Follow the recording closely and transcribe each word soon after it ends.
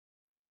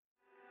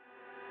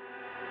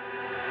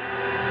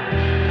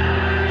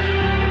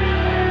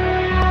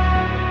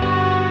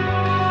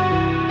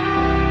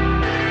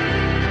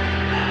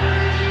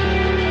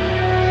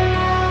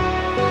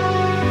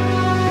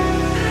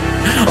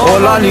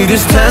I need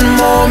is 10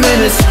 more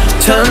minutes,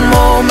 10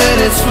 more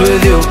minutes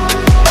with you.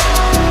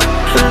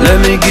 Let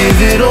me give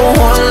it a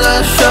one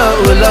last shot.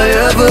 Will I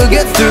ever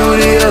get through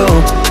to you?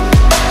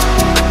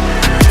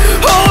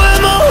 Oh,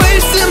 am I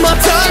wasting my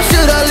time?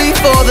 Should I leave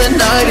for the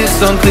night? It's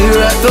unclear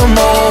at the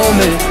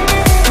moment.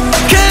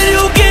 Can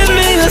you give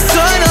me a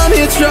sign? I'm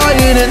here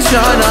trying and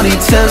trying. I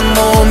need 10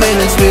 more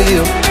minutes with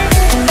you.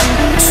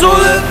 So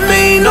let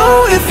me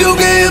know if you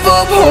gave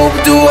up hope.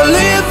 Do I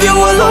leave you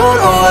alone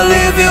or I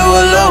leave you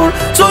alone?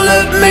 So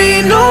let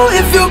me know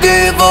if you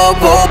gave up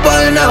hope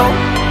by now.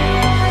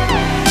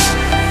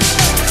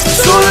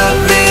 So let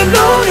me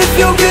know if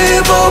you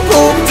gave up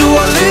hope. Do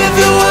I leave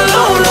you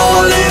alone or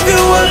I leave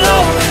you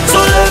alone? So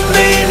let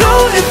me know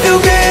if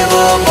you gave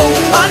up hope.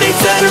 I need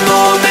 10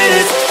 more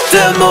minutes,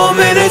 10 more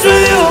minutes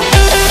with you.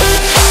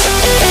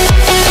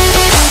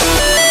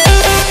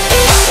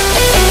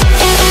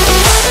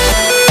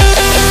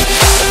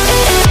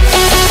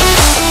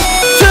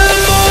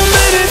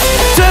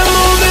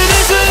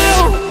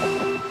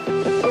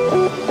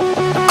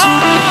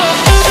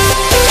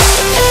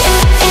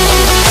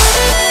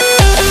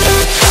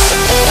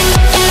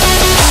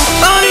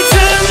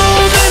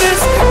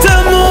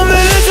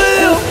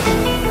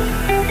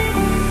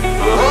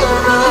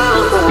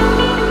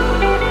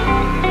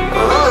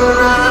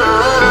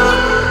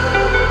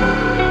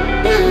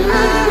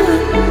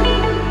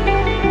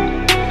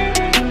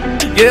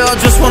 Yeah, I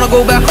just wanna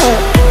go back home.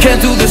 Can't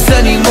do this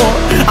anymore.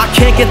 I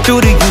can't get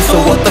through to you,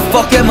 so what the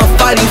fuck am I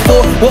fighting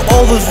for? Were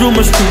all those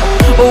rumors true?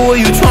 Or were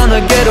you trying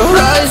to get a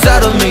rise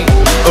out of me?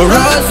 A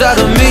rise out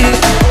of me?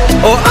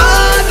 Or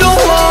I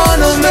don't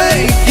wanna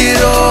make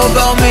it all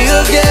about me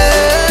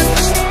again.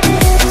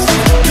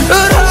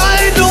 And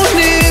I don't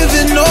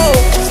even know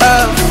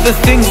half the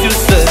things you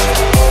said.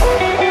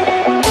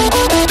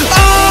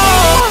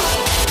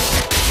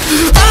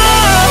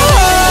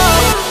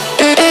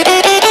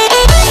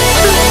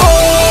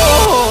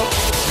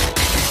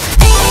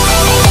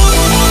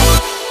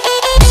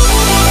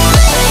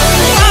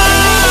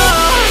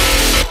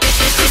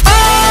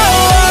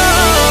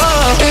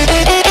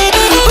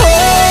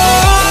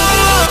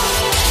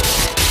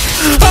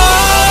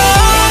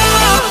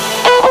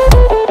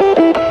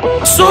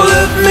 So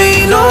let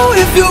me know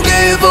if you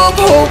gave up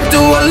hope.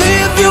 Do I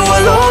leave you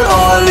alone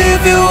or I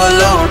leave you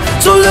alone?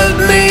 So let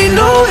me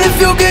know if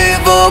you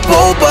gave up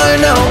hope by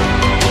now.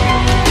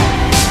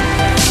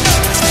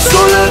 So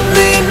let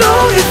me know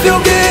if you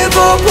gave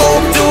up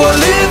hope. Do I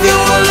leave you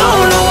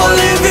alone or I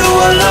leave you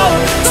alone?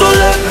 So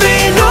let me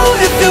know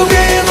if you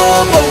gave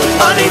up hope.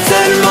 I need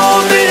 10 more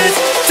minutes,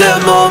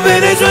 10 more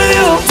minutes with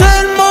you.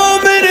 10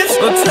 more minutes,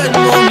 or 10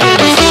 more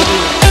minutes with you.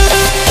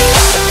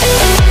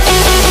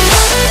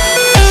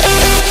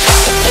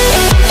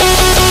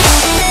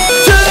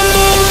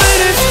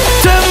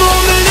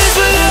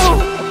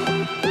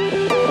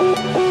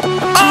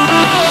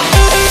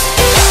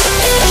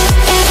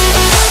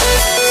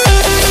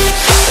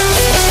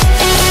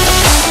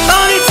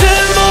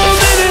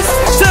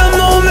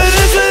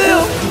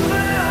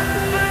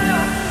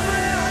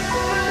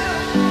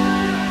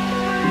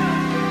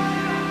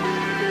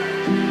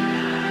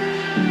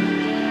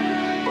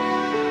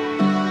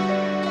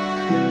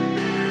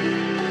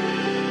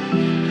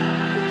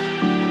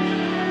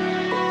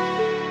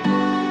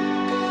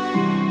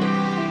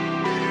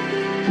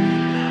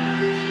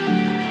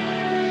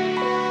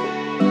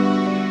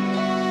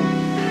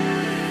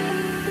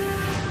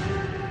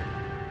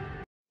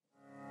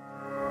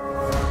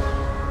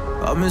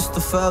 I miss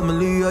the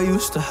family I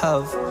used to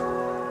have.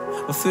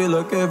 I feel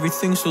like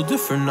everything's so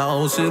different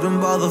now. Sitting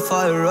by the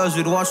fire as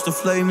we'd watch the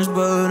flames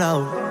burn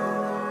out.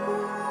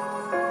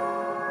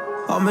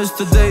 I miss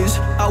the days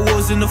I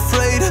wasn't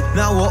afraid.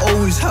 Now I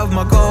always have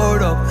my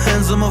guard up,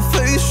 hands on my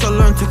face. I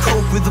learned to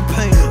cope with the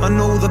pain. I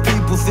know that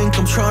people think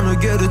I'm trying to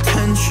get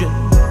attention,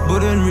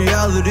 but in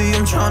reality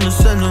I'm trying to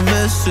send a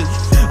message.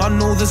 I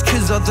know there's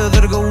kids out there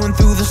that are going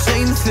through the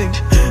same thing,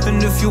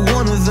 and if you're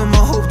one of them,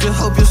 I hope to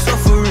help your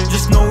suffering.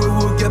 Just know it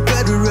will get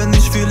better, and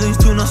these feelings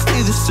do not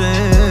stay the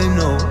same.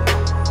 No,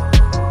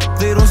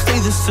 they don't stay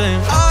the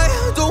same. I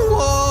don't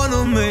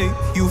wanna make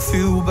you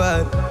feel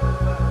bad,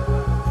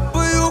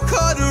 but you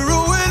kinda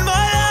ruined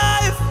my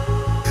life.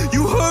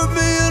 You hurt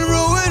me and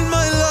ruined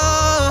my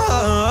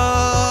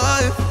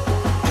life,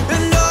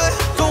 and I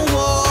don't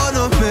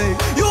wanna make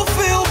you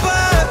feel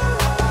bad,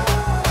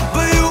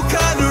 but you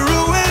kinda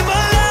ruined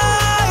my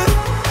life.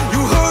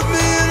 You hurt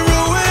me and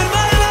ruined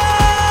my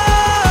life.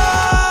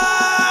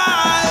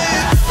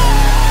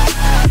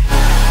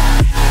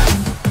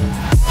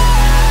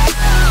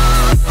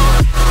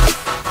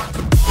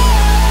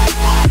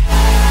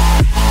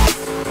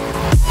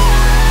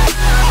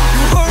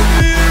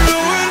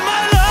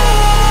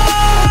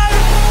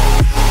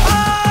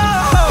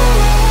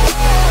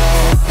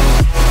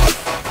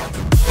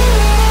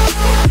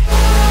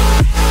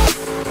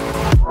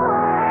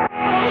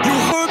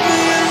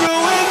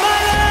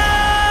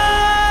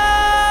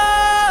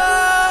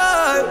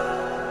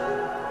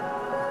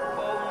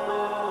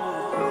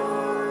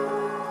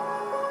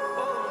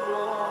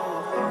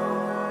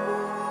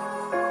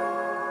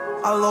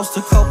 I lost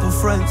a couple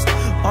friends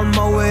on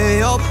my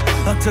way up.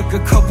 I took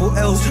a couple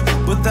L's,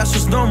 but that's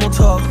just normal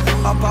talk.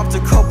 I popped a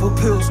couple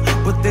pills,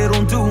 but they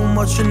don't do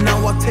much. And now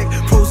I take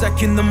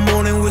Prozac in the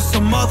morning with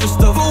some other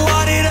stuff. But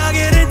why did I